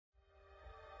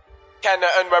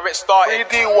Canada where it started.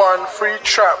 3D1, free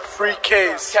trap, free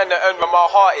Ks. Canada where my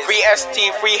heart is. Free ST,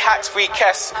 free hacks, free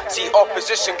Kess. See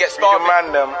opposition get started.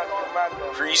 Man them.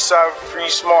 Free Sav, free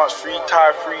Smarts, free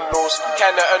Ty, free Lowski.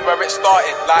 Canada where it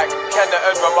started. Like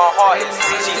Canada where my heart is.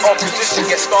 See opposition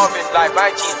get starving. Like my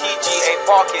GTG ain't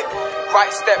parking. Right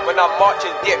step when I'm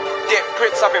marching. Dip,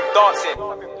 Prince of him dancing.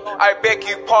 I beg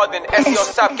you pardon, SEO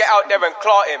Sab, get out there and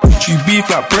clot him. Chew beef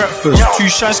like breakfast, two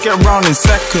shines get round in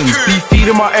seconds. Beef feed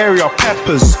in my area,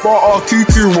 peppers. Spot our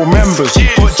cuckoo members.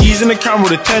 Put G's in the camera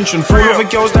with attention. 4 other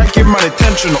girls that give my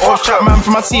attention. Off chat man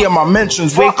for my tea and my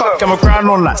mentions. Wake up, get my crown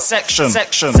on that section.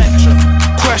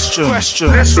 Question.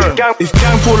 If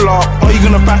gang pull up, are you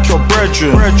gonna back your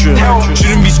brethren?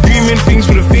 Shouldn't be screaming things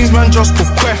for the things, man, just cause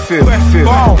queffing.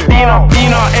 Being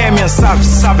out air, me and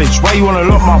savage. Why you wanna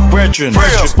lock my brethren?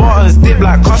 Spartans dip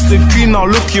like custard cream, now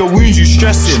look at your wounds, you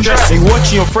stressing. Ain't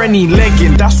watching your friendly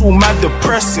legging, that's all mad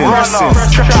depressing.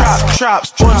 Trap,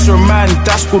 sponsor a man,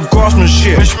 that's good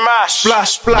craftsmanship.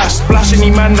 Splash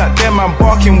any man that them man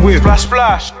barking with.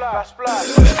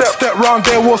 Step round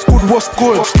there, what's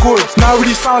good. Now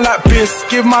really sound like Biss,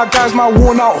 give my guys my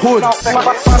worn out hood.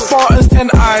 My Spartans 10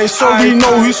 eyes, so we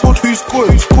know who's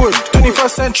good. 21st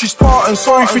century Spartans,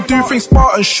 sorry if you do think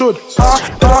Spartans should.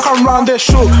 Don't come round there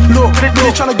shook, look,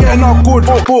 really tryna get in our good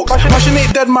books. Mashing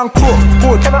ain't dead man crook,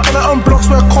 good. Can I unblocks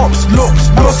where cops looks?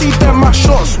 I don't see them my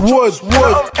shots, wood.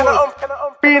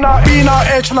 Being out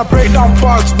here tryna break down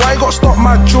bugs. Why you gotta stop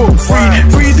my joke?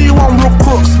 3D1 real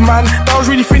crooks, man. That was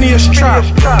really Phineas trap.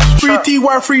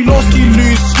 3TY, 3 Lowski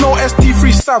lose. Snow ST,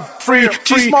 3 Sav, 3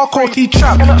 Smart T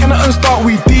trap. Can I unstart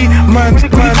with demons? We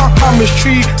can't come with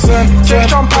treason. Just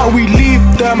jump out, we leave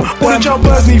them. All the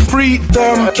jumpers need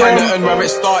freedom. Canada where it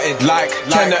started, like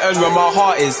Canada where my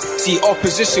heart is. See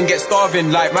opposition get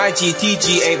starving, like my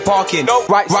GTG ain't parking.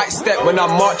 Right step when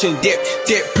I'm marching, dip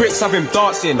Prince of him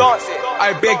dancing.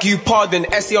 I beg you pardon,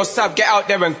 SEO Sab, get out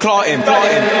there and clot him.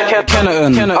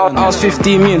 Canada, I was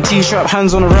 15, me and T-Trap,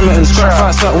 hands on the remittance. Scrap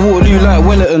fights like Waterloo, like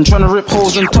Wellington. Tryna rip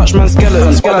holes and touch man's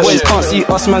skeletons. Boys can't see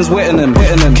us, man's wetting them.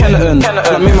 Canada,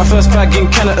 I made my first bag in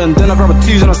Canada. Then I grab a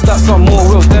 2s and I stack some more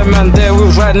wheels. Them man there,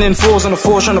 wheels riding in 4s on the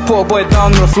 4, tryna put a boy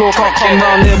down on the floor. Can't come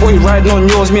down there, boy riding on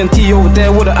yours. Me and T over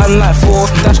there with a hand like 4.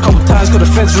 Dash couple times, cause the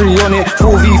feds really on it.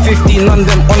 4v15, none of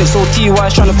them on it. So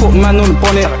TY's tryna put man on the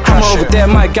bonnet. Hammer over there,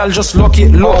 my gal just lock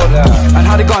it, look. And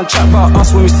how they gonna chat about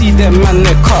us when we see them man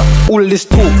neck cut. All this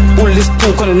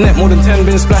talk on the net, more than 10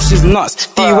 bin splashes nuts.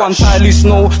 D1 tie loose,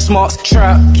 no smarts,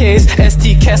 trap, Ks,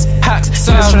 ST, Kess, hacks.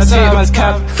 Sirs tryna take man's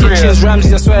cab, kitchens,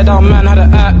 Ramsey, I swear down man had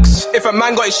an axe. If a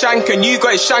man got his shank and you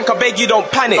got his shank, I beg you don't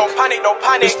panic. Don't panic.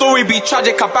 The story be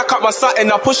tragic, I back up my satin,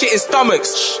 I push it in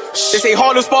stomachs. They say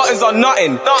Harlem Spartans are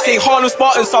nothing. Say Harlem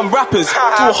Spartans some rappers.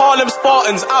 Two Harlem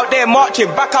Spartans out there marching,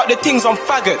 back out the things on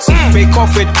faggots. Fake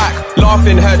off with act,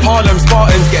 laughing, heard Harlem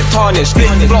Spartans get tarnished. Flip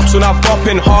flops when I bop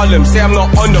in Harlem. Say I'm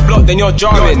not on the block, then you're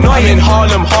jarring. I'm in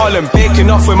Harlem, baking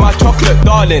off with my chocolate,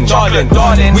 darling.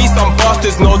 We some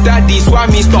bastards, no daddy, so I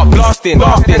me start blasting.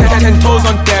 10 toes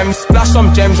on them, splash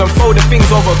some gems and throw the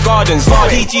things over gardens.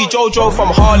 DG Jojo from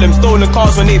Harlem, stolen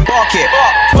cars when they bark it.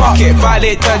 Fuck it,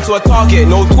 violate turn to a target.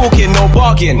 No talking, no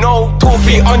bargain. No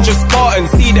 300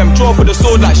 Spartans, see them draw for the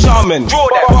sword like shaman.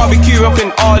 Barbecue up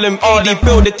in Harlem, AD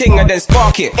build the thing and then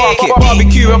spark it.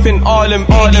 Barbecue up in Harlem,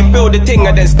 AD build the thing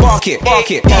and then spark it.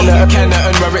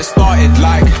 Canada where it started,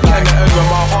 like Canada where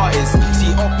my heart is.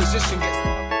 See opposition gets